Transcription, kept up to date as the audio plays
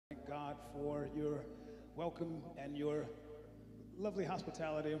God for your welcome and your lovely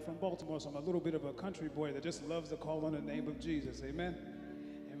hospitality. I'm from Baltimore, so I'm a little bit of a country boy that just loves to call on the name of Jesus. Amen.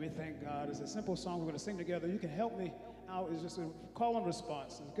 And we thank God. It's a simple song we're going to sing together. You can help me out. It's just a call and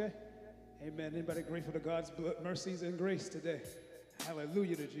response, okay? Amen. Anybody grateful to God's mercies and grace today?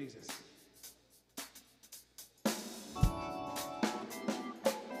 Hallelujah to Jesus.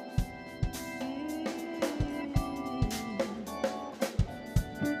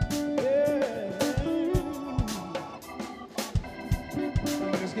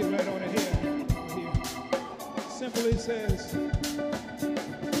 Simply says, be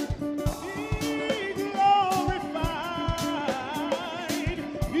glorified,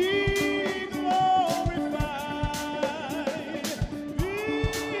 be glorified,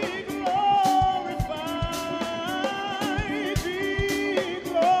 be glorified, be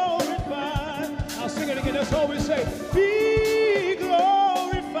glorified. I'll sing it again, that's all we say. Be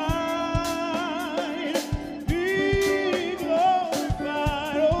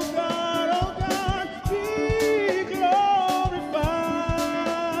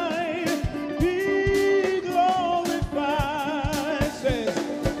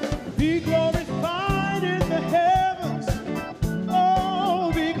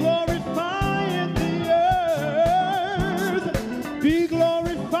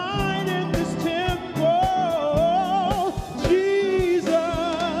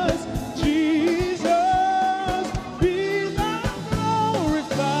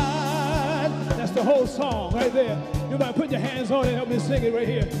song right there. You might put your hands on it and help me sing it right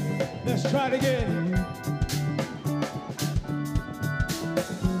here. Let's try it again.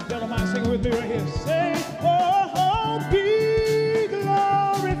 Y'all don't mind singing with me right here. Say, oh, be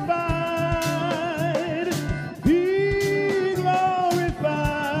glorified, be glorified.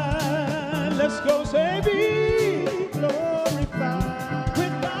 Let's go, say, be glorified.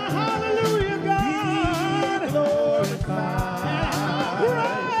 With my hallelujah, God, be glorified.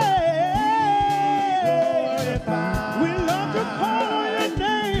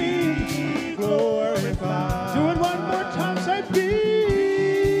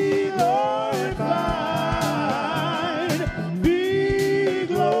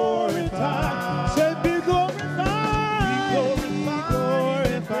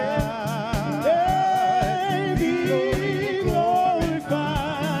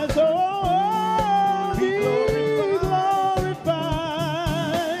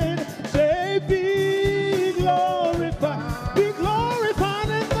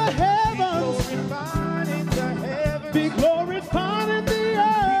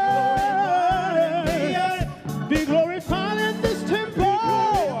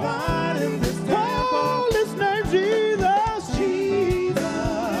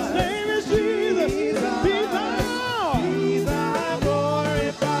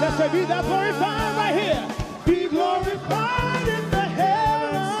 Be thou glorified right here. Be glorified in the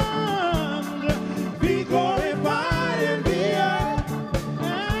heavens. Be glorified in the earth.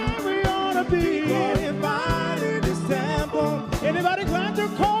 And we ought to be glorified in this temple. Anybody glad to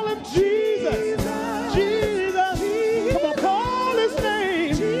call him Jesus? Jesus. Come on, call his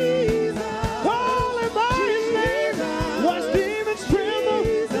name. Jesus. Call him by his name. Watch demons tremble.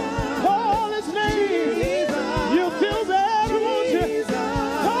 Call his name. You'll feel better, won't you?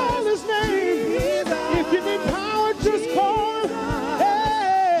 If you need power, just call him.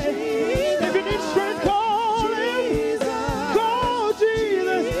 Hey, if you need strength, call him. Call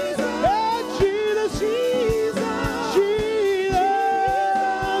Jesus. Hey, Jesus, Jesus, Jesus.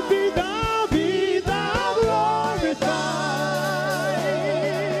 Be thou glorified.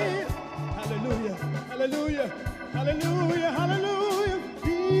 Hallelujah, hallelujah, hallelujah, hallelujah.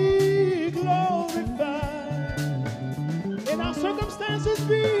 Be glorified. In our circumstances,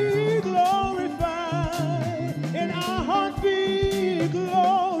 be glorified. In our heart, be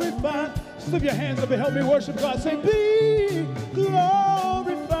glorified. Slip your hands up and help me worship God. Say, be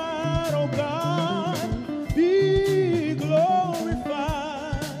glorified, oh God. Be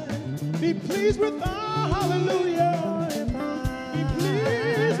glorified. Be pleased with our hallelujah. Be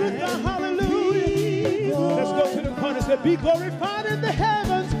pleased with our hallelujah. Let's go to the corner and say, be glorified in the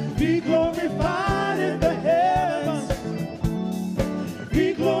heavens. Be glorified in the heavens.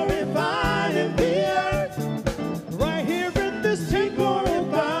 Be glorified in the earth. Right here in this temple.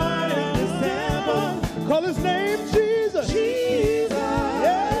 Glorified in this temple. Call his name Jesus. Jesus.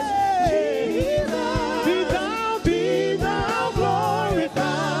 Yeah. Jesus. Be thou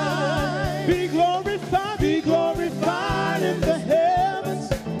glorified. Be glorified. Be glorified in the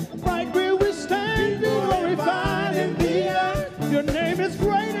heavens. Right where we stand. Be glorified in the earth. Your name is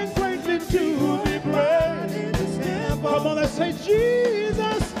great and greatly to be praised. Come on, let's say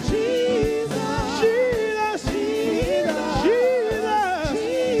Jesus, Jesus.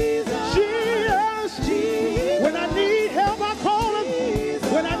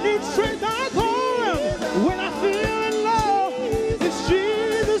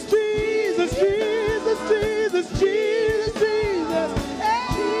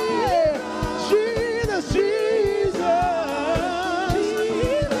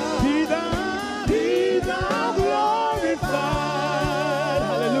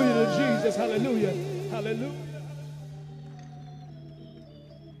 Hallelujah.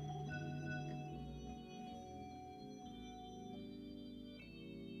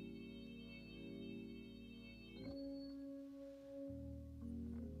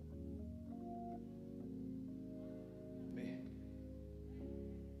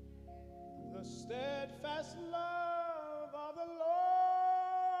 The steadfast love of the Lord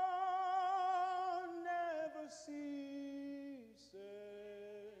never ceases.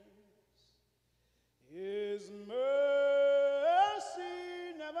 His mercy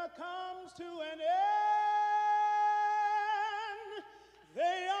never comes to an end.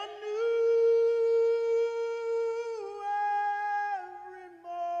 They are new every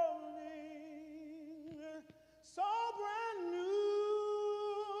morning, so brand new.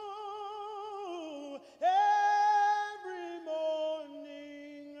 Every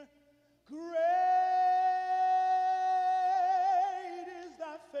morning, great is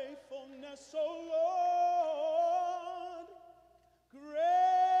thy faithfulness, O Lord. Great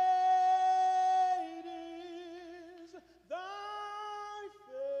is thy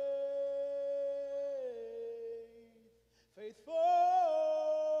faithfulness.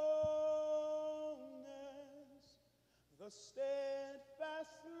 The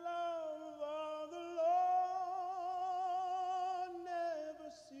steadfast love of the Lord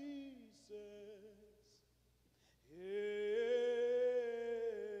never ceases. His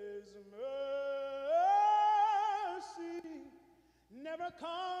mercy never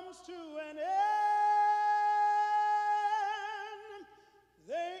comes to an end.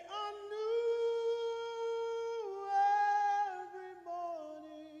 They are new every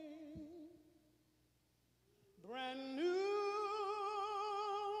morning, brand new.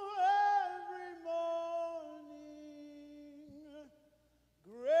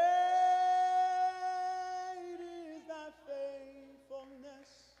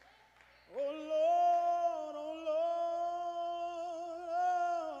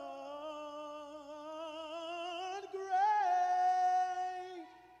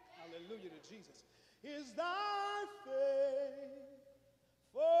 Jesus, is thy faithfulness.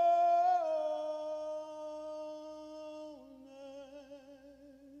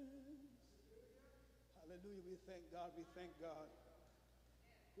 Hallelujah. We thank God. We thank God.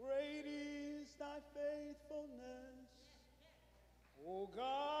 Great is thy faithfulness, O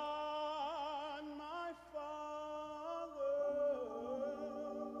God, my Father.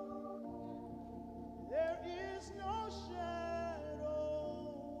 There is no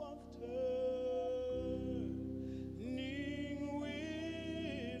shadow of turning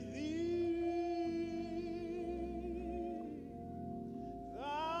with thee.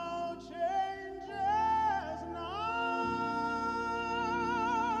 Thou changest not,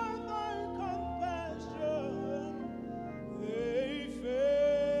 thy compassion, they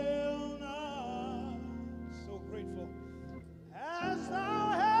fail not. So grateful. As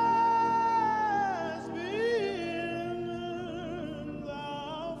thou hast been,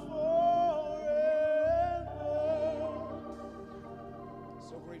 thou forever.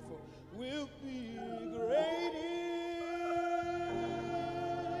 So grateful. Will be great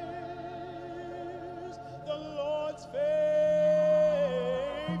is the Lord's faithfulness.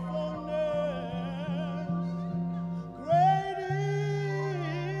 Great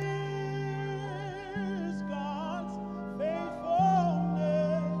is God's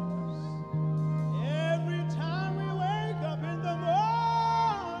faithfulness. Every time we wake up in the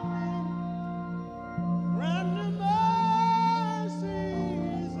morning, brand new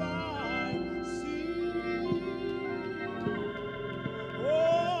mercies I see.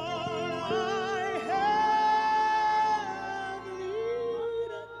 All I have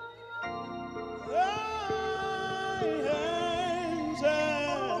needed, thy hands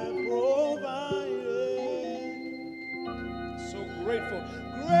have provided. So grateful.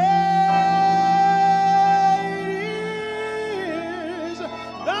 Great is thy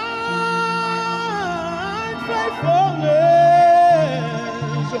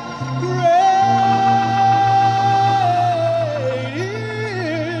faithfulness. Great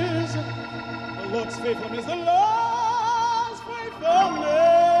is the Lord's faithfulness. The Lord's faithfulness.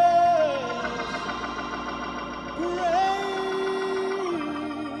 Great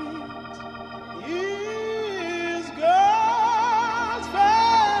is God's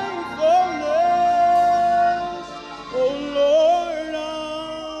faithfulness, O Lord,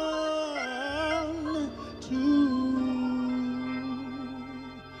 unto.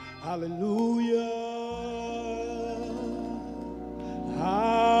 Hallelujah.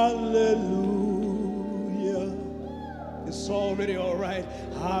 Hallelujah. It's already all right.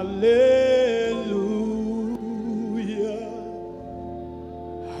 Hallelujah.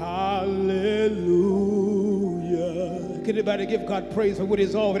 Hallelujah. Can anybody give God praise for what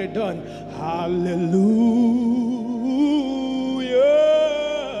he's already done? Hallelujah.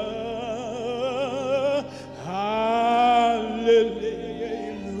 Hallelujah.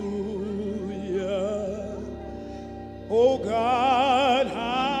 Oh God,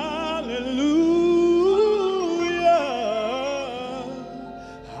 hallelujah.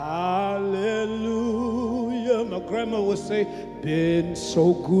 Hallelujah. My grandma would say, been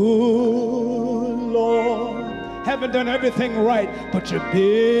so good, Lord. Haven't done everything right, but you've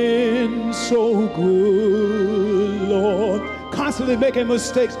been so good, Lord. Constantly making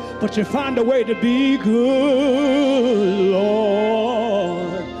mistakes, but you find a way to be good,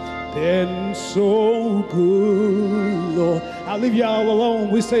 Lord. Been so good, Lord. I'll leave y'all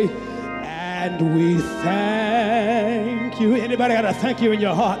alone. We say, and we thank you. Anybody got a thank you in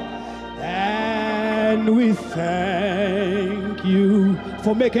your heart? And we thank you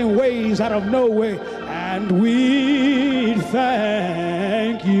for making ways out of no way. And we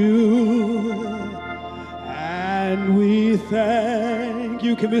thank you. And we thank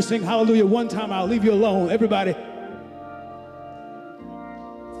you. Can we sing hallelujah one time? I'll leave you alone. Everybody.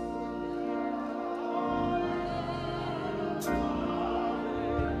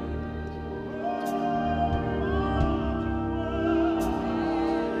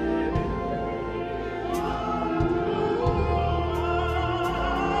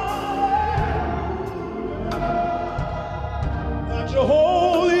 You're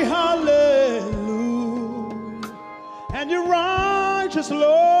holy, hallelujah, and you're righteous,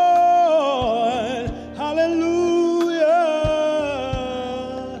 Lord, hallelujah,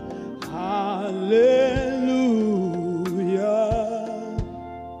 hallelujah,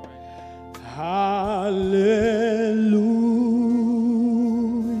 hallelujah.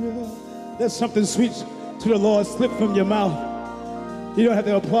 There's something sweet to the Lord slip from your mouth. You don't have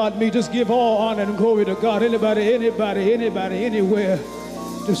to applaud me. Just give all honor and glory to God. Anybody, anywhere.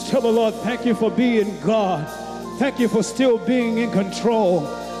 Just tell the Lord, thank you for being God. Thank you for still being in control.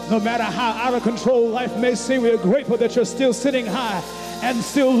 No matter how out of control life may seem, we're grateful that you're still sitting high and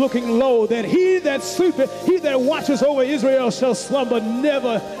still looking low. That he that sleepeth, he that watches over Israel shall slumber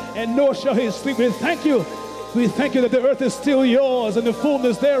never, and nor shall he sleep. We thank you. We thank you that the earth is still yours and the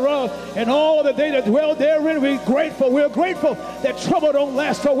fullness thereof and all that they that dwell therein. We're grateful. We're grateful that trouble don't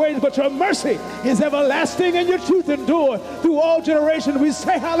last always, but your mercy is everlasting and your truth endure through all generations. We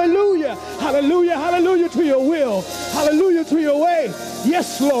say hallelujah, hallelujah, hallelujah to your will, hallelujah to your way.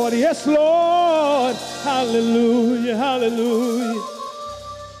 Yes, Lord. Yes, Lord. Hallelujah, hallelujah.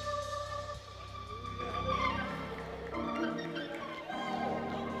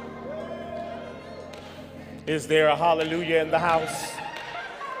 Is there a hallelujah in the house?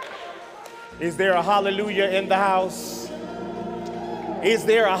 Is there a hallelujah in the house? Is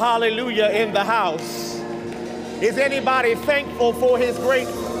there a hallelujah in the house? Is anybody thankful for his great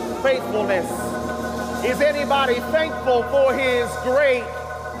faithfulness? Is anybody thankful for his great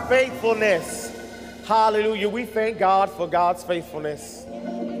faithfulness? Hallelujah. We thank God for God's faithfulness.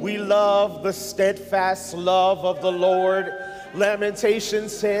 We love the steadfast love of the Lord. Lamentation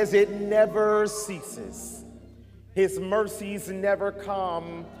says it never ceases. His mercies never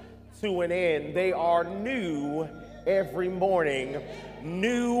come to an end. They are new every morning.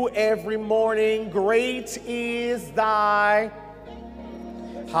 New every morning. Great is thy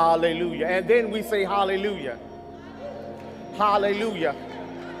hallelujah. And then we say hallelujah. Hallelujah.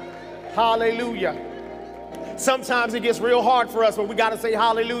 Hallelujah. Sometimes it gets real hard for us, but we got to say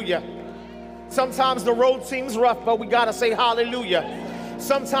hallelujah. Sometimes the road seems rough, but we got to say hallelujah.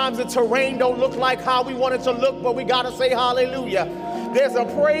 Sometimes the terrain don't look like how we want it to look, but we got to say hallelujah. There's a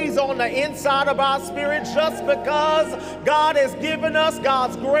praise on the inside of our spirit just because God has given us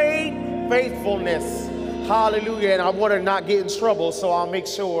God's great faithfulness. Hallelujah. And I want to not get in trouble, so I'll make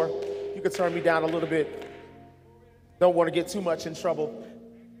sure you can turn me down a little bit. Don't want to get too much in trouble.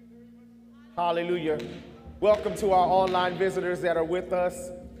 Hallelujah. Welcome to our online visitors that are with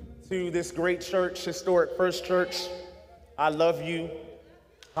us to this great church, historic First Church. I love you.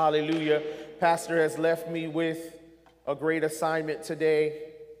 Hallelujah. Pastor has left me with a great assignment today.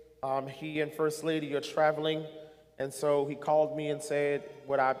 He and First Lady are traveling, and so he called me and said,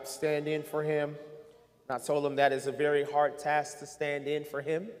 would I stand in for him? And I told him that is a very hard task to stand in for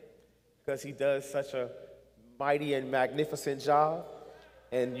him because he does such a mighty and magnificent job.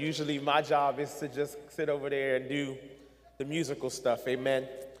 And usually my job is to just sit over there and do the musical stuff. Amen.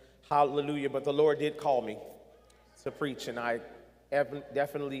 Hallelujah. But the Lord did call me to preach, and I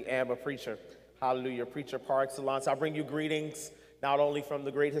definitely am a preacher. Hallelujah. Preacher par excellence. I bring you greetings not only from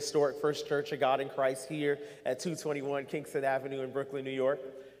the great historic First Church of God in Christ here at 221 Kingston Avenue in Brooklyn, New York,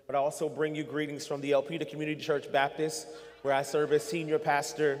 but I also bring you greetings from the Elpida Community Church Baptist, where I serve as senior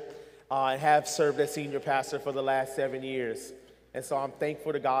pastor and have served as senior pastor for the last 7 years. And so I'm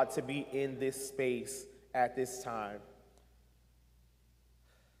thankful to God to be in this space at this time.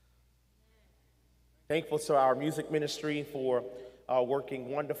 Thankful to our music ministry for working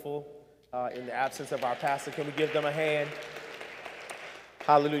wonderful in the absence of our pastor. Can we give them a hand?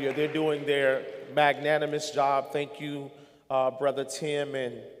 Hallelujah. They're doing their magnanimous job. Thank you, Brother Tim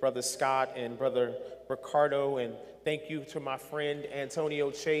and Brother Scott and Brother Ricardo. And thank you to my friend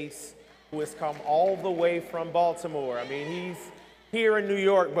Antonio Chase, who has come all the way from Baltimore. I mean, he's here in New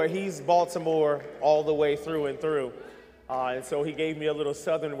York, but he's Baltimore all the way through and through. And so he gave me a little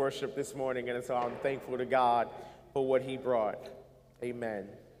Southern worship this morning, and so I'm thankful to God for what he brought. Amen.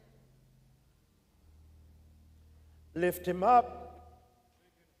 Lift him up.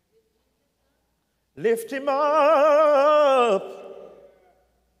 Lift him up.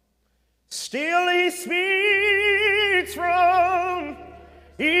 Still he speaks from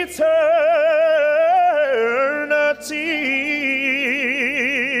eternity.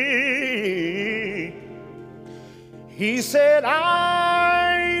 He said,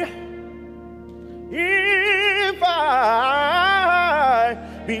 if I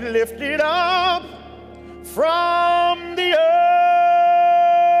be lifted up from the earth,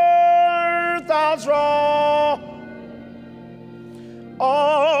 I'll draw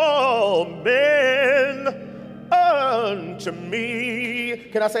all men unto me.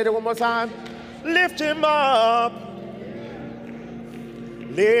 Can I say that one more time? Lift him up.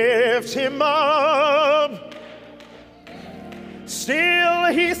 Lift him up. Still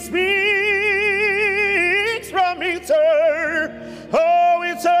he speaks from eternity.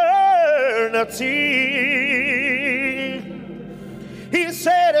 He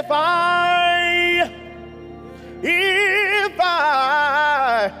said, if I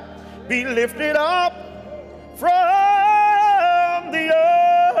be lifted up from the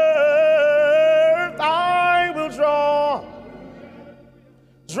earth, I will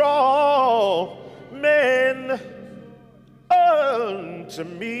draw men unto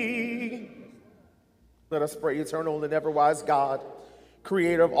me. Let us pray. Eternal and ever-wise God,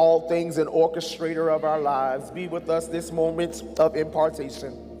 creator of all things and orchestrator of our lives, be with us this moment of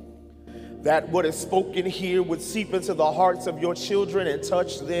impartation, that what is spoken here would seep into the hearts of your children and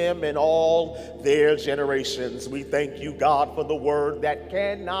touch them and all their generations. We thank you, God, for the word that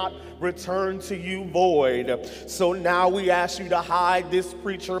cannot return to you void. So now we ask you to hide this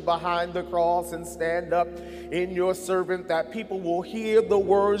preacher behind the cross and stand up in your servant, that people will hear the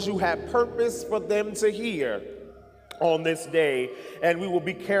words you have purposed for them to hear on this day, and we will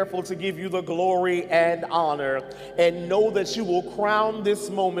be careful to give you the glory and honor, and know that you will crown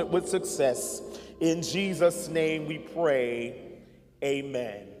this moment with success. In Jesus' name we pray,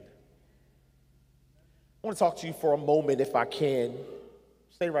 amen. I want to talk to you for a moment, if I can.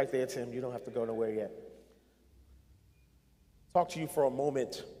 Stay right there, Tim. You don't have to go nowhere yet. Talk to you for a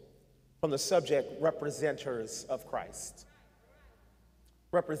moment from the subject, representatives of Christ.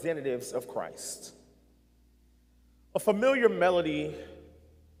 Representatives of Christ. A familiar melody,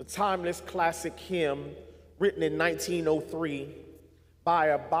 the timeless classic hymn written in 1903 by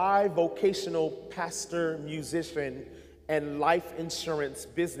a bivocational pastor, musician, and life insurance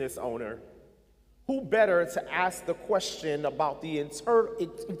business owner. Who better to ask the question about the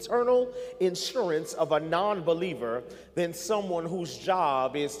eternal insurance of a non-believer than someone whose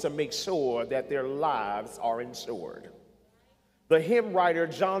job is to make sure that their lives are insured? The hymn writer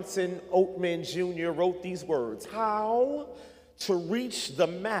Johnson Oatman Jr. wrote these words: how to reach the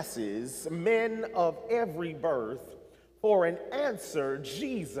masses, men of every birth, for an answer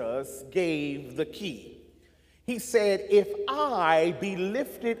Jesus gave the key. He said, if I be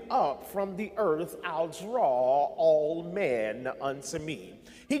lifted up from the earth, I'll draw all men unto me.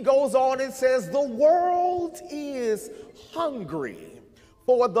 He goes on and says, the world is hungry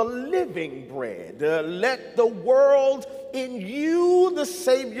for the living bread. Let the world in you, the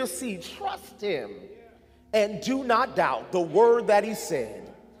Savior, see. Trust him and do not doubt the word that he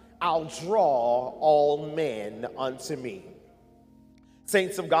said, I'll draw all men unto me.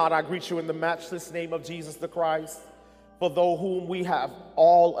 Saints of God, I greet you in the matchless name of Jesus the Christ, for through whom we have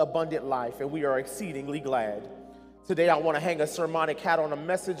all abundant life, and we are exceedingly glad. Today I want to hang a sermonic hat on a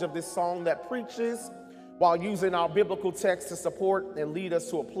message of this song that preaches while using our biblical text to support and lead us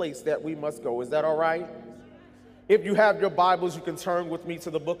to a place that we must go. Is that all right? If you have your Bibles, you can turn with me to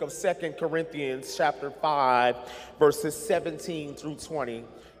the book of 2 Corinthians chapter 5, verses 17 through 20.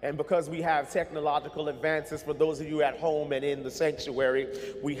 And because we have technological advances, for those of you at home and in the sanctuary,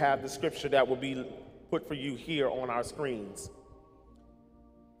 we have the scripture that will be put for you here on our screens.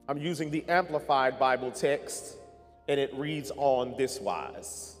 I'm using the Amplified Bible text, and it reads on this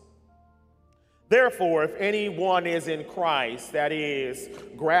wise. Therefore, if anyone is in Christ, that is,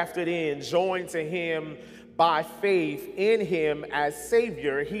 grafted in, joined to him by faith in him as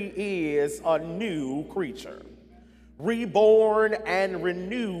Savior, he is a new creature, reborn and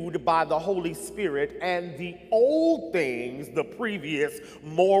renewed by the Holy Spirit, and the old things, the previous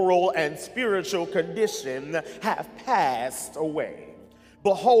moral and spiritual condition, have passed away.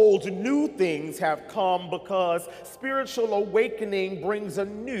 Behold, new things have come, because spiritual awakening brings a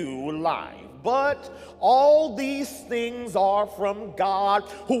new life. But all these things are from God,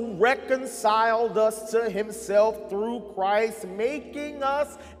 who reconciled us to himself through Christ, making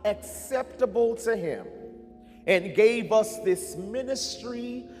us acceptable to him, and gave us this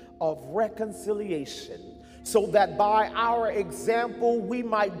ministry of reconciliation, so that by our example we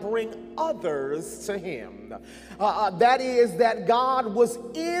might bring others to him. That is, that God was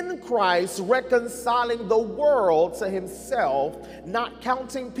in Christ reconciling the world to himself, not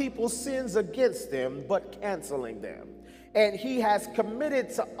counting people's sins against them, but canceling them. And he has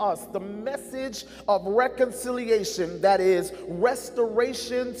committed to us the message of reconciliation, that is,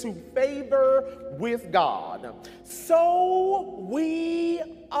 restoration to favor with God. So we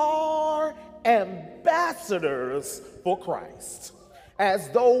are ambassadors for Christ, as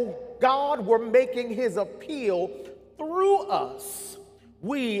though God were making his appeal through us.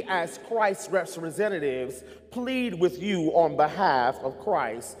 We, as Christ's representatives, plead with you on behalf of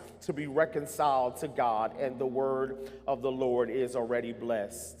Christ to be reconciled to God, and the word of the Lord is already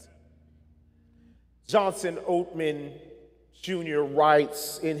blessed. Johnson Oatman Jr.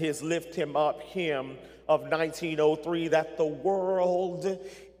 writes in his Lift Him Up hymn of 1903 that the world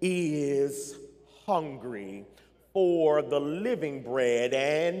is hungry for the living bread,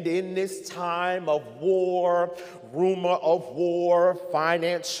 and in this time of war, rumor of war,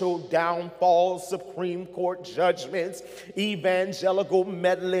 financial downfall, Supreme Court judgments, evangelical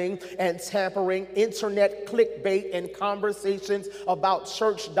meddling and tampering, internet clickbait, and conversations about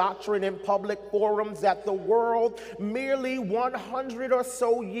church doctrine in public forums, that the world, merely 100 or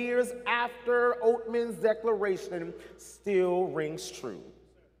so years after Oatman's declaration, still rings true.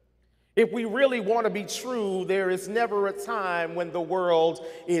 If we really want to be true, there is never a time when the world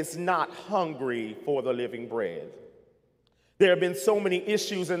is not hungry for the living bread. There have been so many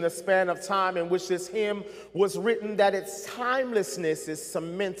issues in the span of time in which this hymn was written that its timelessness is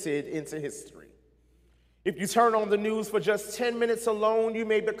cemented into history. If you turn on the news for just 10 minutes alone, you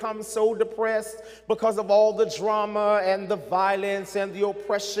may become so depressed because of all the drama and the violence and the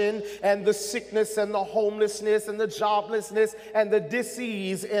oppression and the sickness and the homelessness and the joblessness and the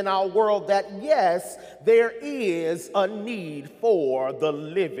disease in our world that, yes, there is a need for the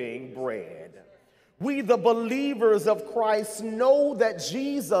living bread. We, the believers of Christ, know that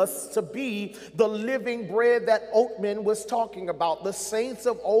Jesus to be the living bread that Oatman was talking about. The saints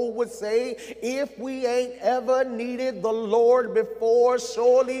of old would say, if we ain't ever needed the Lord before,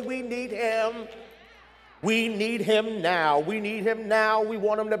 surely we need him. We need him now. We need him now. We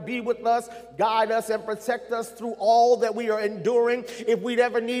want him to be with us, guide us, and protect us through all that we are enduring. If we'd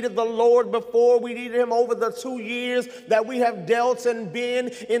ever needed the Lord before, we needed him over the 2 years that we have dealt and been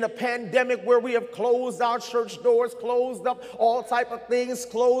in a pandemic where we have closed our church doors, closed up all type of things,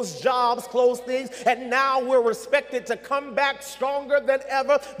 closed jobs, closed things, and now we're expected to come back stronger than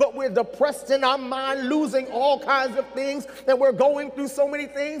ever, but we're depressed in our mind, losing all kinds of things, and we're going through so many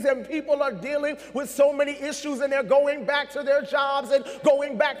things, and people are dealing with so many issues, and they're going back to their jobs and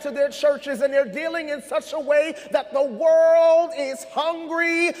going back to their churches, and they're dealing in such a way that the world is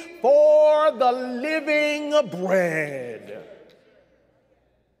hungry for the living bread.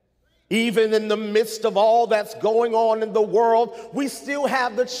 Even in the midst of all that's going on in the world, we still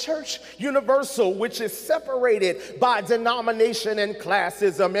have the church universal, which is separated by denomination and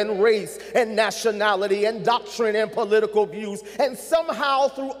classism and race and nationality and doctrine and political views. And somehow,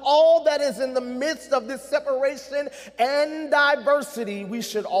 through all that is in the midst of this separation and diversity, we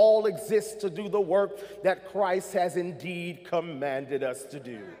should all exist to do the work that Christ has indeed commanded us to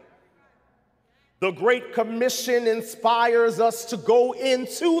do. The Great Commission inspires us to go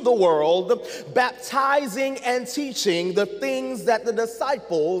into the world, baptizing and teaching the things that the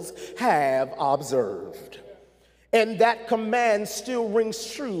disciples have observed. And that command still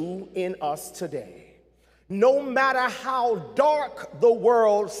rings true in us today. No matter how dark the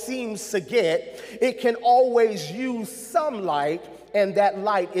world seems to get, it can always use some light, and that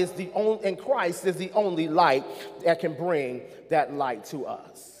light is the only, and Christ is the only light that can bring that light to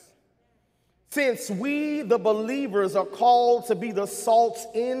us. Since we, the believers, are called to be the salt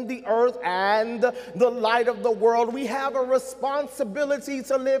in the earth and the light of the world, we have a responsibility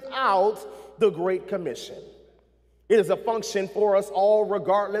to live out the Great Commission. It is a function for us all,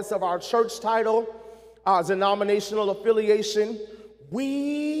 regardless of our church title, our denominational affiliation.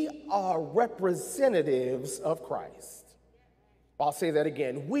 We are representatives of Christ. I'll say that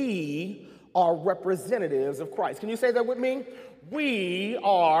again. We are representatives of Christ. Can you say that with me? We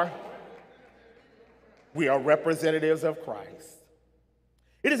are representatives of Christ.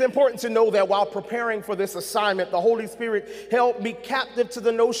 It is important to know that while preparing for this assignment, the Holy Spirit held me captive to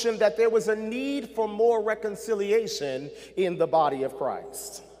the notion that there was a need for more reconciliation in the body of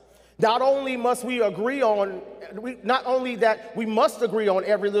Christ. Not only must we agree on, not only that we must agree on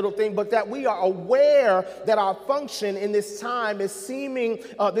every little thing, but that we are aware that our function in this time is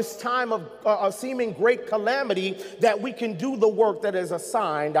this time of seeming great calamity, that we can do the work that is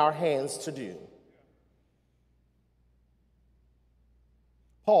assigned our hands to do.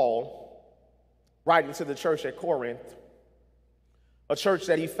 Paul, writing to the church at Corinth, a church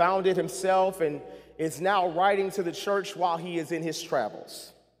that he founded himself, and is now writing to the church while he is in his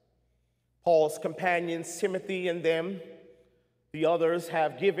travels. Paul's companions, Timothy and the others,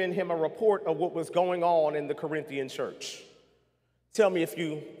 have given him a report of what was going on in the Corinthian church. Tell me if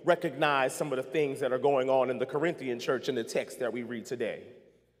you recognize some of the things that are going on in the Corinthian church in the text that we read today.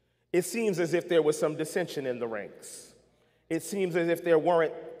 It seems as if there was some dissension in the ranks. It seems as if there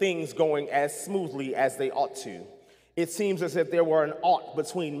weren't things going as smoothly as they ought to. It seems as if there were an ought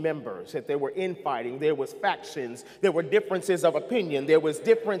between members, that there were infighting, there was factions, there were differences of opinion, there was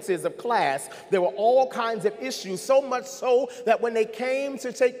differences of class, there were all kinds of issues, so much so that when they came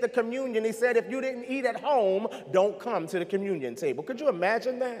to take the communion, he said, if you didn't eat at home, don't come to the communion table. Could you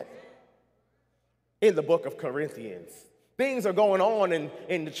imagine that? In the book of Corinthians. Things are going on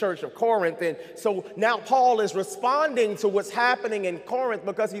in the church of Corinth, and so now Paul is responding to what's happening in Corinth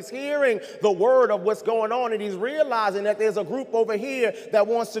because he's hearing the word of what's going on, and he's realizing that there's a group over here that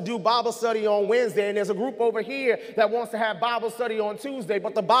wants to do Bible study on Wednesday, and there's a group over here that wants to have Bible study on Tuesday,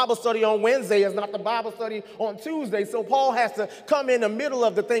 but the Bible study on Wednesday is not the Bible study on Tuesday, so Paul has to come in the middle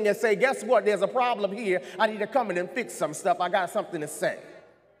of the thing and say, guess what, there's a problem here. I need to come in and fix some stuff. I got something to say.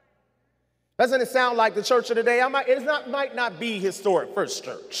 Doesn't it sound like the church of today? Might not be historic First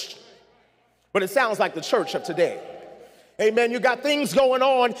Church, but it sounds like the church of today. Amen. You got things going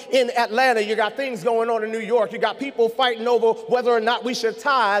on in Atlanta. You got things going on in New York. You got people fighting over whether or not we should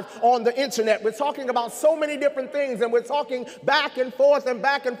tithe on the internet. We're talking about so many different things, and we're talking back and forth and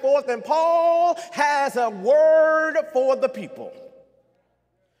back and forth, and Paul has a word for the people.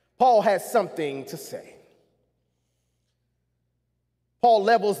 Paul has something to say. Paul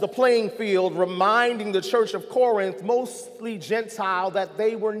levels the playing field, reminding the church of Corinth, mostly Gentile, that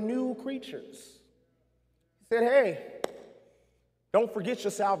they were new creatures. He said, hey, don't forget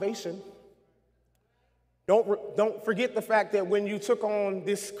your salvation. Don't forget the fact that when you took on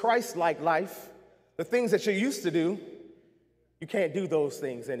this Christ-like life, the things that you used to do, you can't do those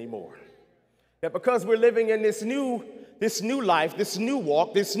things anymore. That because we're living in this new life, this new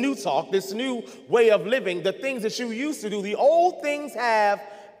walk, this new talk, this new way of living, the things that you used to do, the old things have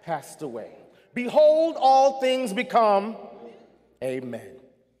passed away. Behold, all things become, amen.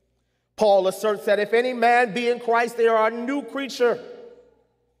 Paul asserts that if any man be in Christ, they are a new creature.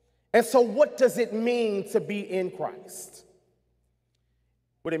 And so what does it mean to be in Christ?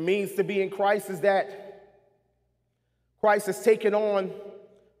 What it means to be in Christ is that Christ has taken on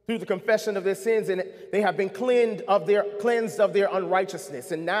through the confession of their sins, and they have been cleansed of their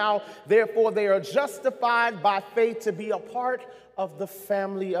unrighteousness. And now, therefore, they are justified by faith to be a part of the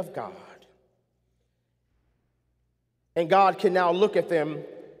family of God. And God can now look at them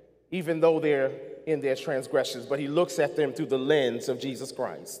even though they're in their transgressions, but he looks at them through the lens of Jesus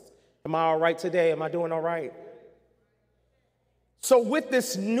Christ. Am I all right today? Am I doing all right? So with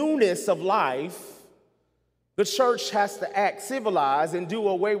this newness of life, the church has to act civilized and do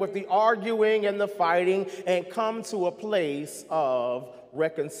away with the arguing and the fighting and come to a place of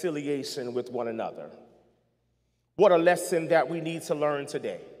reconciliation with one another. What a lesson that we need to learn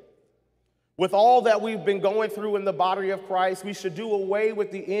today. With all that we've been going through in the body of Christ, we should do away with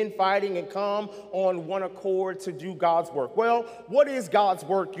the infighting and come on one accord to do God's work. Well, what is God's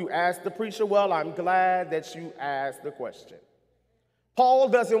work, you ask the preacher? Well, I'm glad that you asked the question. Paul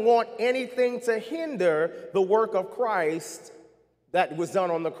doesn't want anything to hinder the work of Christ that was done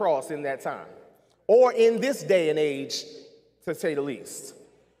on the cross in that time, or in this day and age, to say the least.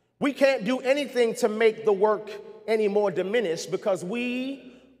 We can't do anything to make the work any more diminished because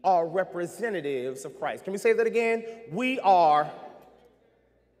we are representatives of Christ. Can we say that again? We are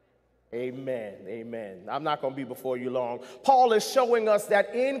Amen. Amen. I'm not going to be before you long. Paul is showing us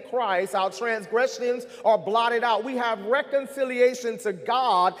that in Christ, our transgressions are blotted out. We have reconciliation to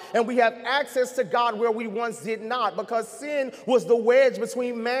God, and we have access to God where we once did not, because sin was the wedge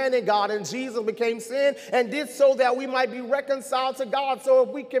between man and God, and Jesus became sin and did so that we might be reconciled to God. So if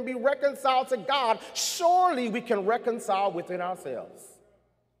we can be reconciled to God, surely we can reconcile within ourselves.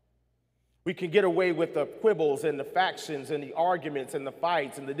 We can get away with the quibbles and the factions and the arguments and the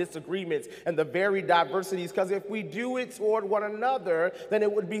fights and the disagreements and the varied diversities, because if we do it toward one another, then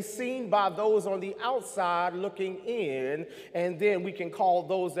it would be seen by those on the outside looking in, and then we can call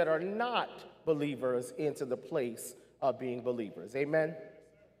those that are not believers into the place of being believers. Amen?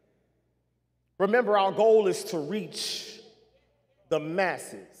 Remember, our goal is to reach the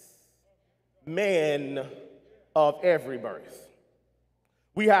masses, men of every birth.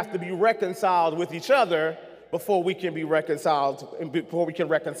 We have to be reconciled with each other before we can be reconciled, and before we can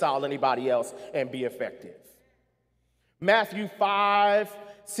reconcile anybody else and be effective. Matthew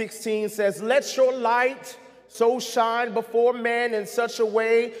 5:16 says, "Let your light so shine before men in such a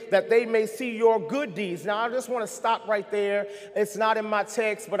way that they may see your good deeds." Now, I just want to stop right there. It's not in my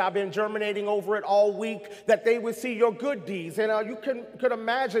text, but I've been germinating over it all week, that they would see your good deeds. And you could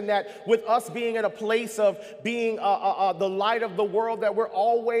imagine that with us being in a place of being the light of the world, that we're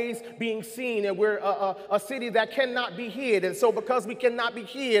always being seen, and we're a city that cannot be hid. And so because we cannot be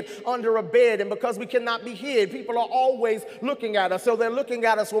hid under a bed, and because we cannot be hid, people are always looking at us. So they're looking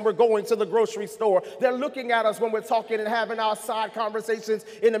at us when we're going to the grocery store. They're looking at us when we're talking and having our side conversations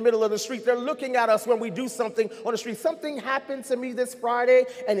in the middle of the street. They're looking at us when we do something on the street. Something happened to me this Friday,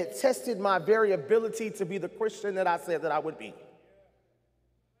 and it tested my very ability to be the Christian that I said that I would be.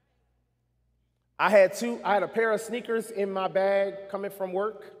 I had a pair of sneakers in my bag coming from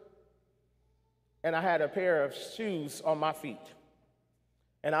work, and I had a pair of shoes on my feet.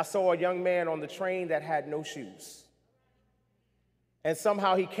 And I saw a young man on the train that had no shoes. And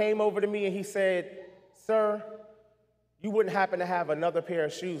somehow he came over to me and he said, "Sir, you wouldn't happen to have another pair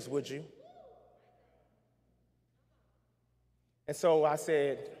of shoes, would you?" And so I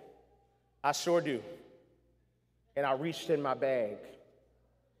said, "I sure do." And I reached in my bag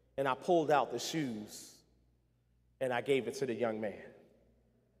and I pulled out the shoes and I gave it to the young man.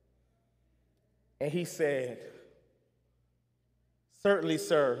 And he said, "Certainly,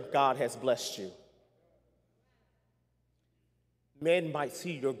 sir, God has blessed you. Men might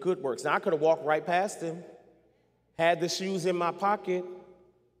see your good works." Now, I could have walked right past him, had the shoes in my pocket,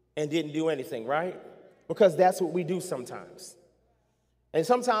 and didn't do anything, right? Because that's what we do sometimes. And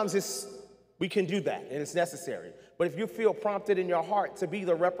sometimes we can do that, and it's necessary. But if you feel prompted in your heart to be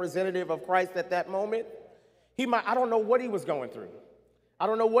the representative of Christ at that moment, I don't know what he was going through. I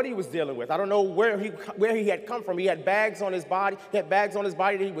don't know what he was dealing with. I don't know where he had come from. He had bags on his body. He had bags on his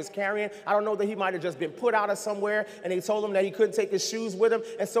body that he was carrying. I don't know that he might have just been put out of somewhere, and they told him that he couldn't take his shoes with him.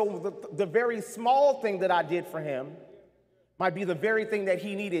 And so the very small thing that I did for him might be the very thing that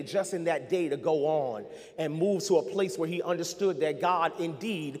he needed just in that day to go on and move to a place where he understood that God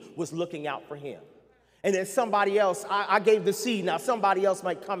indeed was looking out for him. And then somebody else, I gave the seed. Now somebody else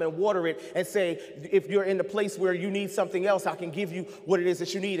might come and water it and say, if you're in the place where you need something else, I can give you what it is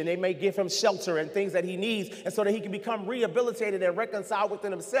that you need. And they may give him shelter and things that he needs, and so that he can become rehabilitated and reconciled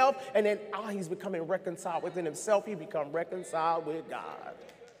within himself. And then he's becoming reconciled within himself. He become reconciled with God.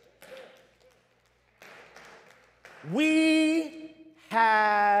 We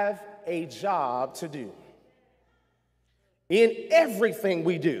have a job to do. In everything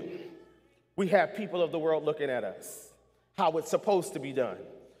we do, we have people of the world looking at us, how it's supposed to be done.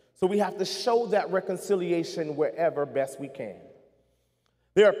 So we have to show that reconciliation wherever best we can.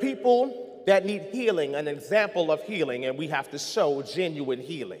 There are people that need healing, an example of healing, and we have to show genuine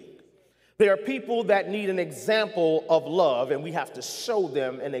healing. There are people that need an example of love, and we have to show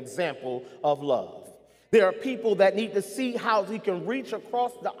them an example of love. There are people that need to see how we can reach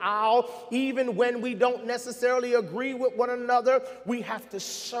across the aisle even when we don't necessarily agree with one another. We have to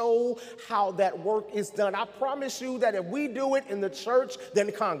show how that work is done. I promise you that if we do it in the church,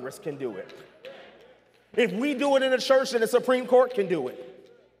 then Congress can do it. If we do it in the church, then the Supreme Court can do it.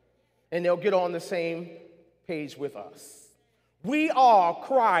 And they'll get on the same page with us. We are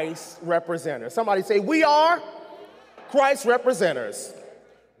Christ's representatives. Somebody say, we are Christ's representatives.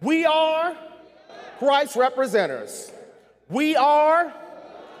 We are Christ's representatives. We are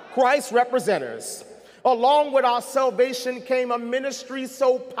Christ's representatives. Along with our salvation came a ministry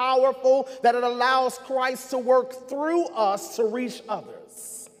so powerful that it allows Christ to work through us to reach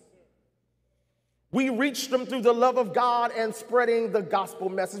others. We reach them through the love of God and spreading the gospel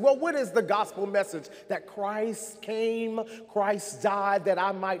message. Well, what is the gospel message? That Christ came, Christ died, that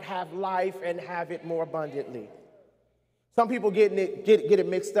I might have life and have it more abundantly. Some people get it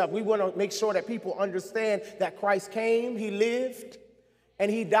mixed up. We want to make sure that people understand that Christ came, he lived, and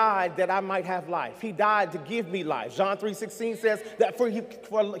he died that I might have life. He died to give me life. John 3:16 says that for he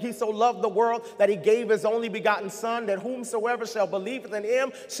so loved the world that he gave his only begotten son, that whomsoever shall believe in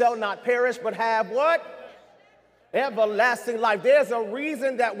him shall not perish but have what? Everlasting life. There's a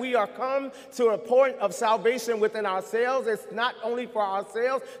reason that we are come to a point of salvation within ourselves. It's not only for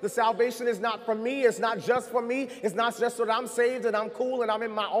ourselves. The salvation is not for me. It's not just for me. It's not just so that I'm saved and I'm cool and I'm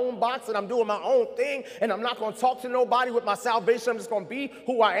in my own box and I'm doing my own thing and I'm not going to talk to nobody with my salvation. I'm just going to be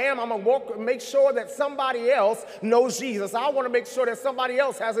who I am. I'm going to make sure that somebody else knows Jesus. I want to make sure that somebody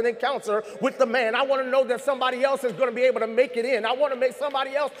else has an encounter with the man. I want to know that somebody else is going to be able to make it in. I want to make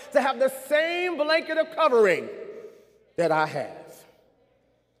somebody else to have the same blanket of covering that I have.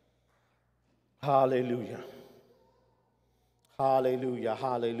 Hallelujah. Hallelujah,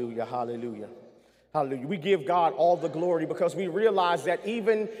 hallelujah, hallelujah, hallelujah. We give God all the glory because we realize that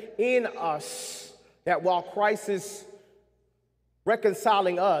even in us, that while Christ is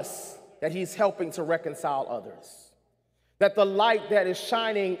reconciling us, that he's helping to reconcile others. That the light that is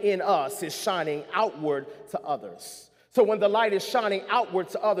shining in us is shining outward to others. So when the light is shining outward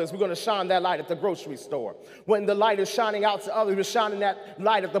to others, we're going to shine that light at the grocery store. When the light is shining out to others, we're shining that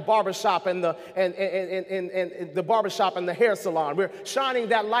light at the barbershop and the barbershop and the hair salon. We're shining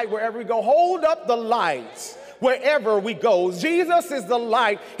that light wherever we go. Hold up the lights wherever we go. Jesus is the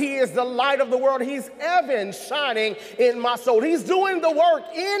light. He is the light of the world. He's heaven shining in my soul. He's doing the work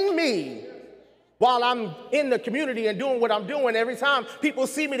in me. While I'm in the community and doing what I'm doing, every time people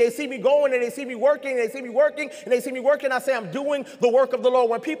see me, they see me going and they see me working, and they see me working, and they see me working, I say I'm doing the work of the Lord.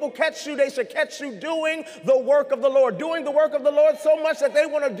 When people catch you, they should catch you doing the work of the Lord. Doing the work of the Lord so much that they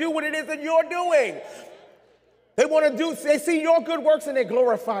want to do what it is that you're doing. They see your good works and they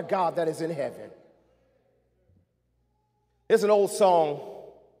glorify God that is in heaven. There's an old song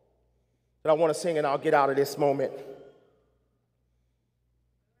that I want to sing and I'll get out of this moment.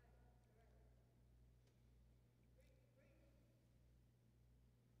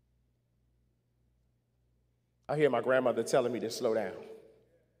 I hear my grandmother telling me to slow down.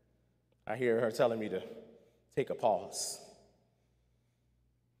 I hear her telling me to take a pause.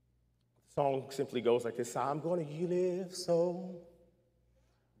 The song simply goes like this: I'm going to live so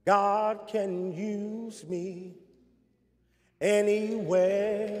God can use me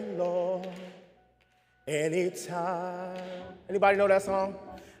anywhere, Lord, anytime. Anybody know that song?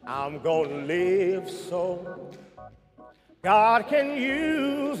 I'm going to live so God can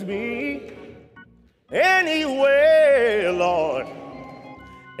use me anywhere, Lord,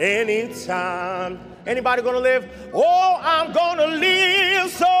 anytime. Anybody gonna live? Oh, I'm gonna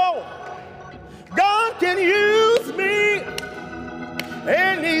live so God can use me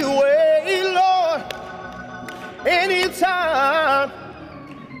anyway, Lord, anytime.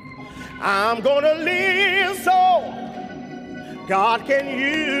 I'm gonna live so God can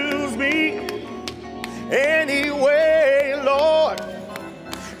use me anyway, Lord,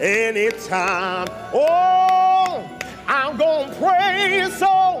 anytime. Oh, I'm gonna pray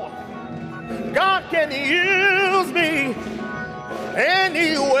so God can use me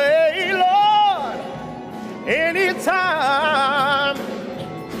anyway, Lord, anytime.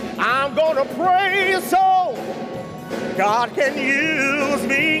 I'm gonna pray so God can use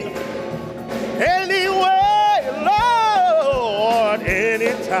me anyway, Lord,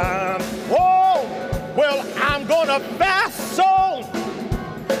 anytime. Oh, well, I'm gonna fast so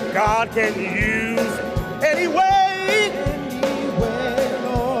God can use anyway,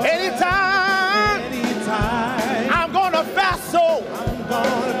 Lord, anytime. I'm gonna fast so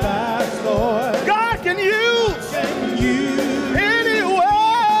God can use anyway,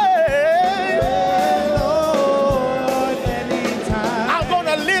 Lord, anytime.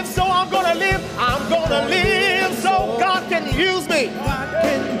 I'm gonna live so God can use me.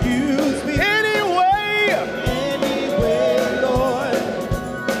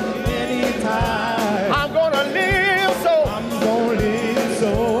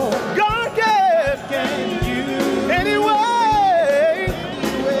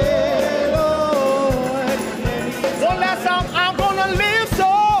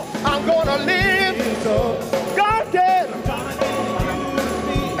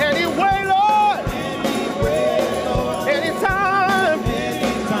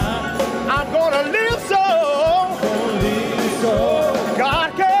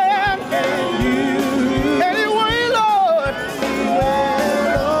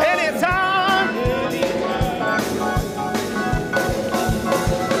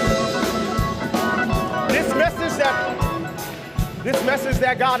 This message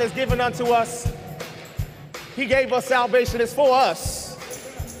that God has given unto us, he gave us salvation. It's for us,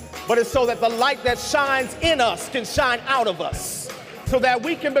 but it's so that the light that shines in us can shine out of us, so that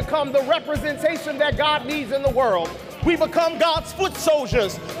we can become the representation that God needs in the world. We become God's foot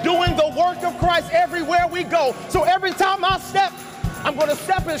soldiers, doing the work of Christ everywhere we go. So every time I step, I'm going to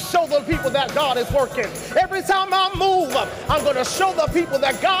step and show the people that God is working. Every time I move, I'm going to show the people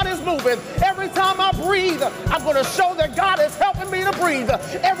that God is moving. Every time I breathe, I'm going to show that God is helping me to breathe.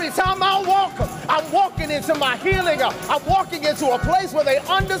 Every time I walk, I'm walking into my healing. I'm walking into a place where they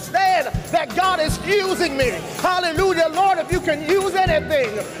understand that God is using me. Hallelujah. Lord, if you can use anything,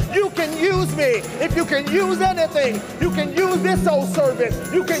 you can use me. If you can use anything, you can use this old servant.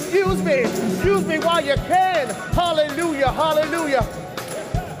 You can use me. Use me while you can. Hallelujah. Hallelujah.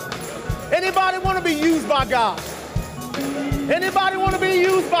 Anybody want to be used by God? Anybody want to be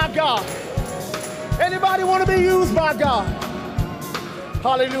used by God? Anybody want to be used by God?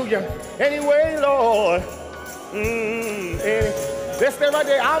 Hallelujah. Anyway, Lord. Let's stay right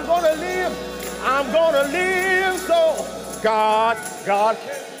there. I'm going to live. I'm going to live so God.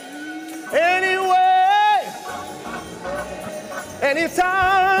 Anyway,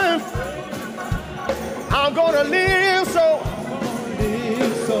 anytime, I'm going to live so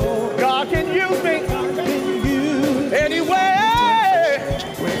God can use me anyway.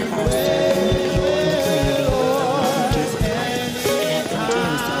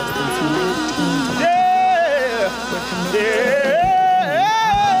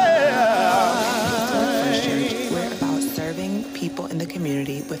 We're about serving people in the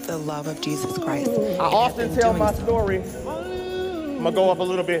community with the love of Jesus Christ. I often tell my story. I'm going to go up a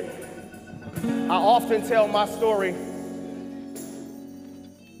little bit. I often tell my story.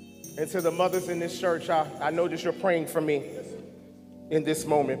 And to the mothers in this church, I know that you're praying for me in this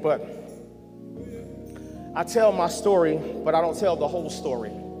moment, but I tell my story, but I don't tell the whole story.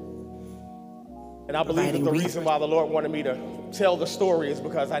 And I believe that the reason why the Lord wanted me to tell the story is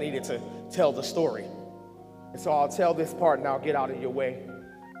because I needed to tell the story. And so I'll tell this part and I'll get out of your way.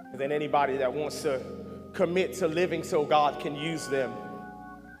 And then anybody that wants to commit to living so God can use them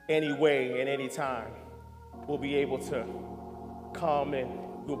any way and any time will be able to come, and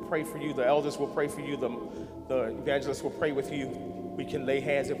we'll pray for you. The elders will pray for you. The evangelists will pray with you. We can lay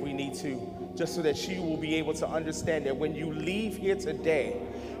hands if we need to, just so that you will be able to understand that when you leave here today,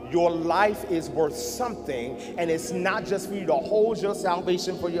 your life is worth something, and it's not just for you to hold your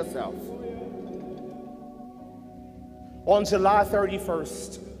salvation for yourself. On July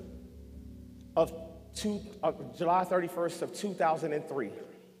 31st of 2003,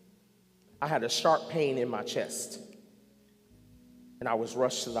 I had a sharp pain in my chest, and I was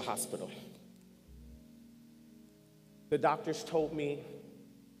rushed to the hospital. The doctors told me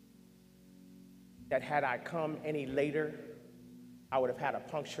that had I come any later, I would have had a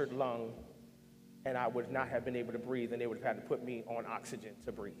punctured lung, and I would not have been able to breathe, and they would have had to put me on oxygen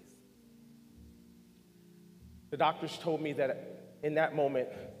to breathe. The doctors told me that in that moment,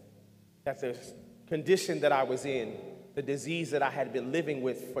 that the condition that I was in, the disease that I had been living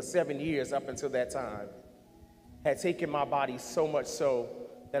with for 7 years up until that time, had taken my body so much so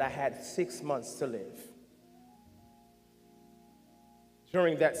that I had 6 months to live.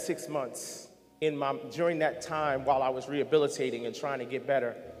 During that 6 months, during that time while I was rehabilitating and trying to get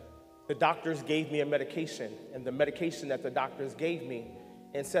better, the doctors gave me a medication, and the medication that the doctors gave me,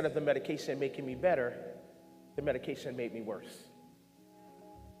 instead of the medication making me better, the medication made me worse.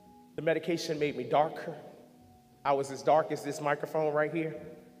 The medication made me darker. I was as dark as this microphone right here,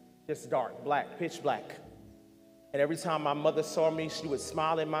 just dark, black, pitch black. And every time my mother saw me, she would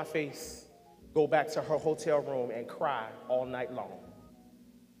smile in my face, go back to her hotel room and cry all night long.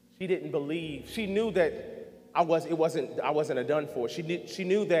 She didn't believe. She knew that I wasn't a done for. She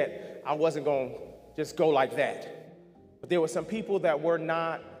knew that I wasn't going to just go like that. But there were some people that were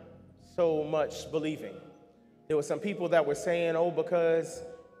not so much believing. There were some people that were saying, oh, because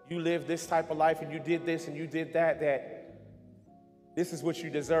you lived this type of life and you did this and you did that, that this is what you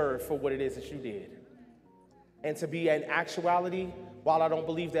deserve for what it is that you did. And to be in actuality, while I don't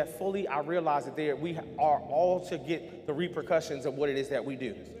believe that fully, I realize that we are all to get the repercussions of what it is that we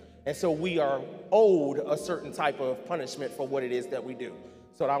do. And so we are owed a certain type of punishment for what it is that we do.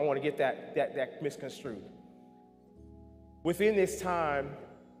 So I don't want to get that misconstrued. Within this time,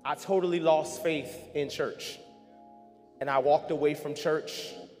 I totally lost faith in church. And I walked away from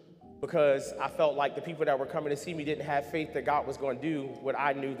church because I felt like the people that were coming to see me didn't have faith that God was going to do what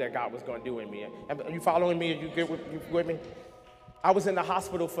I knew that God was going to do in me. Are you following me? Are you with me? I was in the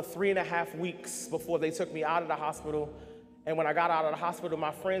hospital for 3.5 weeks before they took me out of the hospital, And when I got out of the hospital,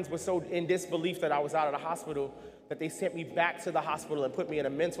 my friends were so in disbelief that I was out of the hospital that they sent me back to the hospital and put me in a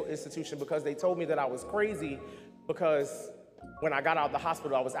mental institution because they told me that I was crazy because when I got out of the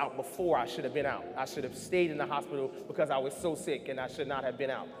hospital, I was out before I should have been out. I should have stayed in the hospital because I was so sick and I should not have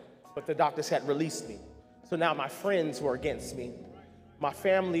been out. But the doctors had released me. So now my friends were against me. My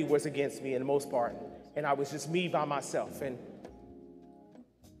family was against me in the most part. And I was just me by myself. And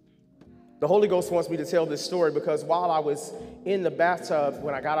the Holy Ghost wants me to tell this story because while I was in the bathtub,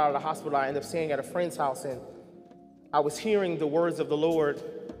 when I got out of the hospital, I ended up staying at a friend's house, and I was hearing the words of the Lord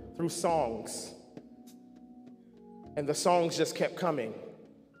through songs. And the songs just kept coming.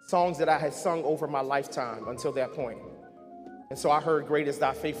 Songs that I had sung over my lifetime until that point. And so I heard, "Great is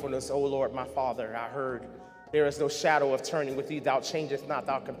thy faithfulness, O Lord, my Father." I heard, "There is no shadow of turning with thee. Thou changest not,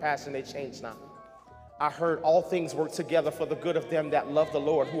 thy compassion, they change not." I heard, "All things work together for the good of them that love the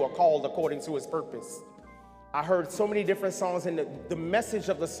Lord, who are called according to his purpose." I heard so many different songs, and the message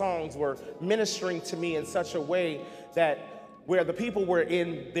of the songs were ministering to me in such a way that where the people were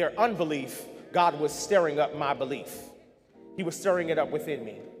in their unbelief, God was stirring up my belief. He was stirring it up within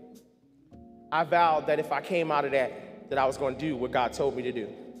me. I vowed that if I came out of that I was going to do what God told me to do.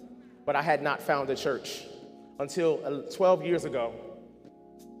 But I had not found a church until 12 years ago.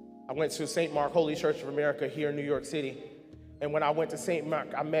 I went to St. Mark Holy Church of America here in New York City. And when I went to St. Mark,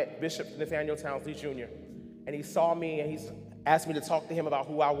 I met Bishop Nathaniel Townsley Jr. And he saw me and he asked me to talk to him about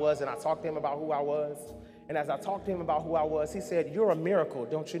who I was, and I talked to him about who I was. And as I talked to him about who I was, he said, "You're a miracle,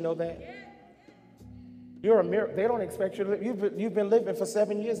 don't you know that? You're a miracle. They don't expect you to live. You've been living for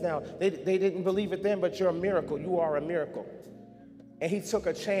 7 years now. They didn't believe it then, but you're a miracle. You are a miracle." And he took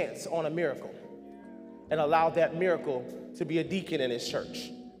a chance on a miracle and allowed that miracle to be a deacon in his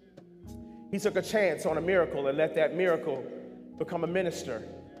church. He took a chance on a miracle and let that miracle become a minister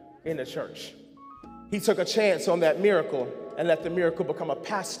in the church. He took a chance on that miracle and let the miracle become a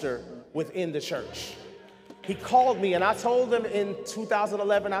pastor within the church. He called me, and I told him in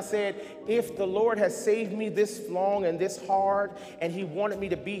 2011, I said, "If the Lord has saved me this long and this hard, and he wanted me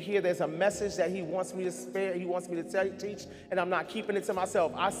to be here, there's a message that he wants me to spare, he wants me to teach, and I'm not keeping it to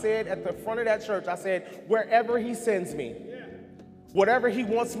myself." I said at the front of that church, I said, "Wherever he sends me, whatever he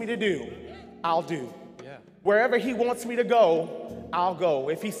wants me to do, I'll do. Wherever he wants me to go, I'll go.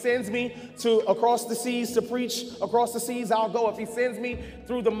 If he sends me to across the seas to preach across the seas, I'll go. If he sends me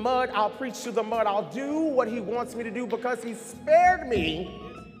through the mud, I'll preach through the mud. I'll do what he wants me to do because he spared me."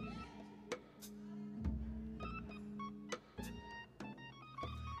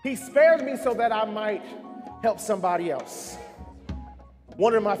 He spared me so that I might help somebody else.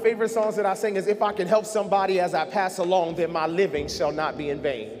 One of my favorite songs that I sing is, "If I can help somebody as I pass along, then my living shall not be in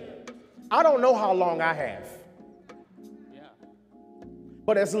vain." I don't know how long I have.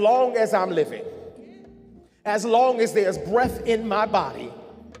 But as long as I'm living, as long as there's breath in my body,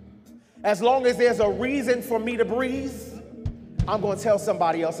 as long as there's a reason for me to breathe, I'm going to tell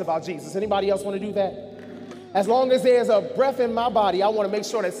somebody else about Jesus. Anybody else want to do that? As long as there's a breath in my body, I want to make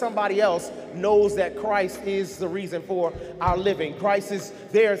sure that somebody else knows that Christ is the reason for our living. Christ is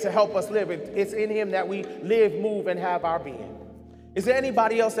there to help us live. It's in him that we live, move, and have our being. Is there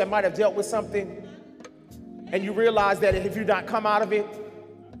anybody else that might have dealt with something and you realize that if you not come out of it,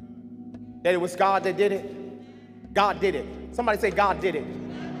 that it was God that did it? God did it. Somebody say, "God did it."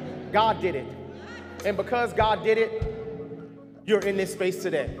 God did it. And because God did it, you're in this space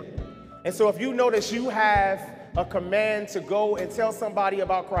today. And so if you notice you have a command to go and tell somebody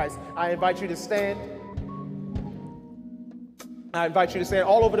about Christ, I invite you to stand. I invite you to stand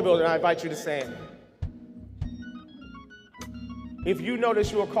all over the building. I invite you to stand. If you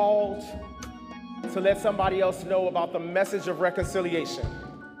notice you are called to let somebody else know about the message of reconciliation,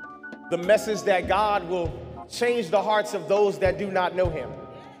 the message that God will change the hearts of those that do not know him,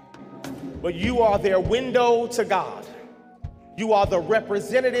 but you are their window to God. You are the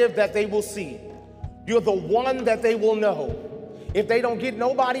representative that they will see. You're the one that they will know. If they don't get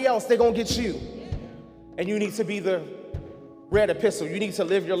nobody else, they're going to get you. And you need to be the red epistle. You need to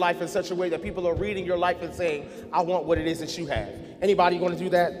live your life in such a way that people are reading your life and saying, "I want what it is that you have." Anybody going to do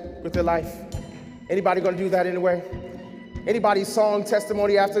that with their life? Anybody going to do that anyway? Anybody's song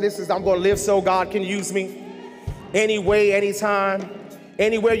testimony after this is, "I'm going to live so God can use me. Any way, anytime,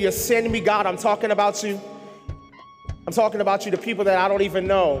 anywhere you're sending me, God, I'm talking about you. I'm talking about you to people that I don't even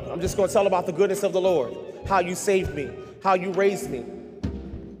know. I'm just going to tell about the goodness of the Lord, how you saved me, how you raised me,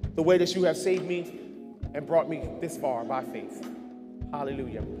 the way that you have saved me and brought me this far by faith."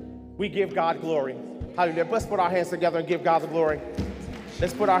 Hallelujah. We give God glory. Hallelujah. Let's put our hands together and give God the glory.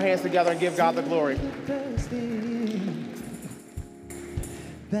 Let's put our hands together and give God the glory.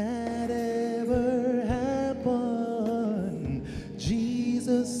 That ever happened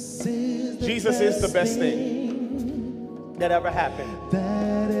Jesus is the best thing that ever happened.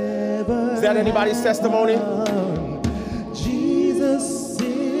 Is that anybody's testimony? Jesus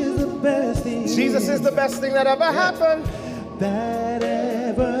is the best thing. Jesus is the best thing that ever happened. That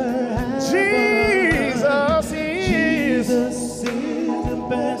ever happened. Jesus is the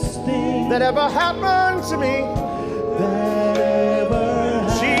best thing that ever happened to me. that ever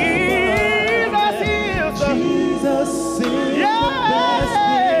happened. Jesus is the best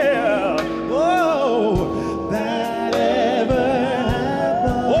thing. Oh, that ever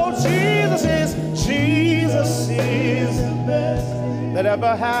happened. Oh, Jesus is the best thing that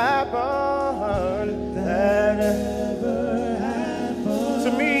ever happened. that ever happened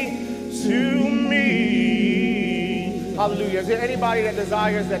To me. Hallelujah. Is there anybody that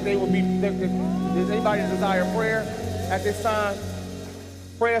desires that they will be, does anybody that desire prayer at this time?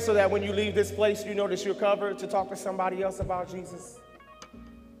 Prayer so that when you leave this place, you know that you're covered to talk to somebody else about Jesus.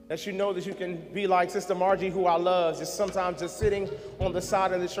 That you know that you can be like Sister Margie, who I love, just sometimes just sitting on the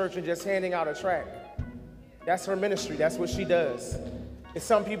side of the church and just handing out a tract. That's her ministry. That's what she does. It's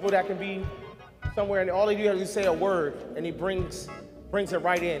some people that can be somewhere and all of you have to say a word and he brings it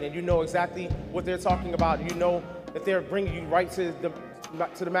right in and you know exactly what they're talking about. You know that they're bringing you right to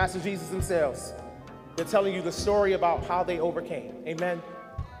the Master Jesus themselves. They're telling you the story about how they overcame. Amen.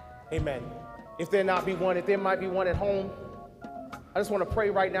 Amen. If there might be one at home, I just want to pray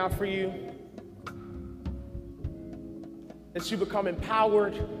right now for you that you become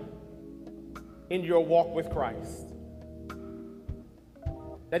empowered in your walk with Christ.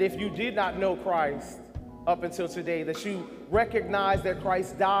 That if you did not know Christ up until today, that you recognize that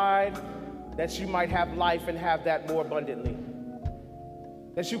Christ died, that you might have life and have that more abundantly.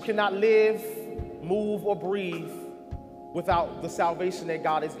 That you cannot live, move, or breathe without the salvation that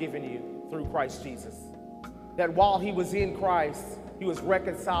God has given you through Christ Jesus. That while he was in Christ, he was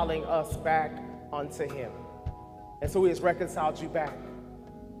reconciling us back unto him. And so he has reconciled you back.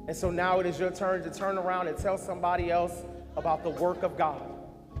 And so now it is your turn to turn around and tell somebody else about the work of God,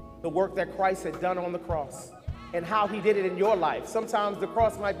 the work that Christ had done on the cross, and how he did it in your life. Sometimes the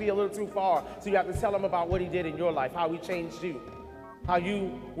cross might be a little too far, so you have to tell them about what he did in your life, how he changed you, how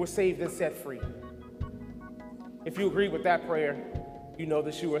you were saved and set free. If you agree with that prayer, you know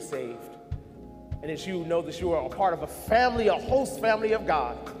that you are saved. And as you know that you are a part of a family, a host family of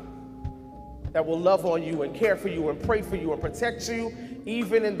God that will love on you and care for you and pray for you and protect you,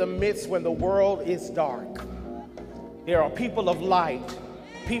 even in the midst when the world is dark. There are people of light,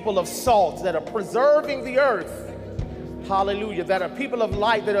 people of salt that are preserving the earth. Hallelujah. That are people of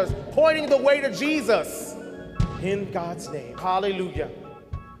light that are pointing the way to Jesus in God's name. Hallelujah.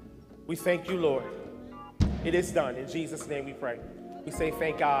 We thank you, Lord. It is done. In Jesus' name we pray. We say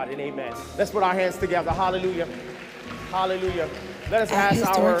thank God and amen. Let's put our hands together. Hallelujah. Hallelujah. Let us At ask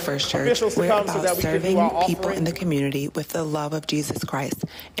our Historic First Church, officials to we're come so about that we can do serving our people offering. in the community with the love of Jesus Christ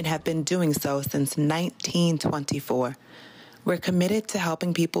and have been doing so since 1924. We're committed to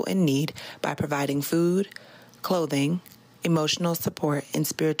helping people in need by providing food, clothing, emotional support, and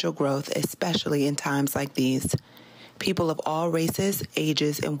spiritual growth, especially in times like these. People of all races,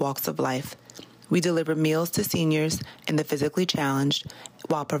 ages, and walks of life. We deliver meals to seniors and the physically challenged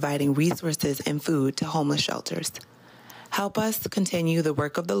while providing resources and food to homeless shelters. Help us continue the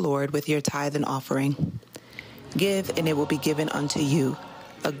work of the Lord with your tithe and offering. Give, and it will be given unto you.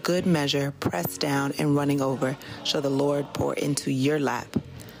 A good measure, pressed down and running over, shall the Lord pour into your lap.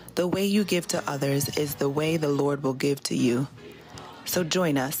 The way you give to others is the way the Lord will give to you. So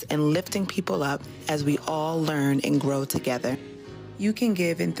join us in lifting people up as we all learn and grow together. You can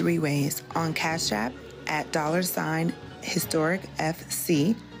give in 3 ways: on Cash App at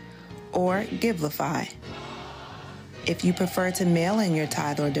 $HistoricFC or Givelify. If you prefer to mail in your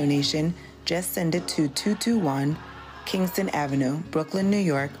tithe or donation, just send it to 221 Kingston Avenue, Brooklyn, New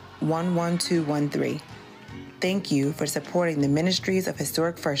York, 11213. Thank you for supporting the ministries of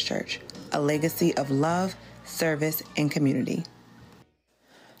Historic First Church, a legacy of love, service, and community.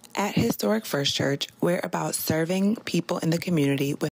 At Historic First Church, we're about serving people in the community with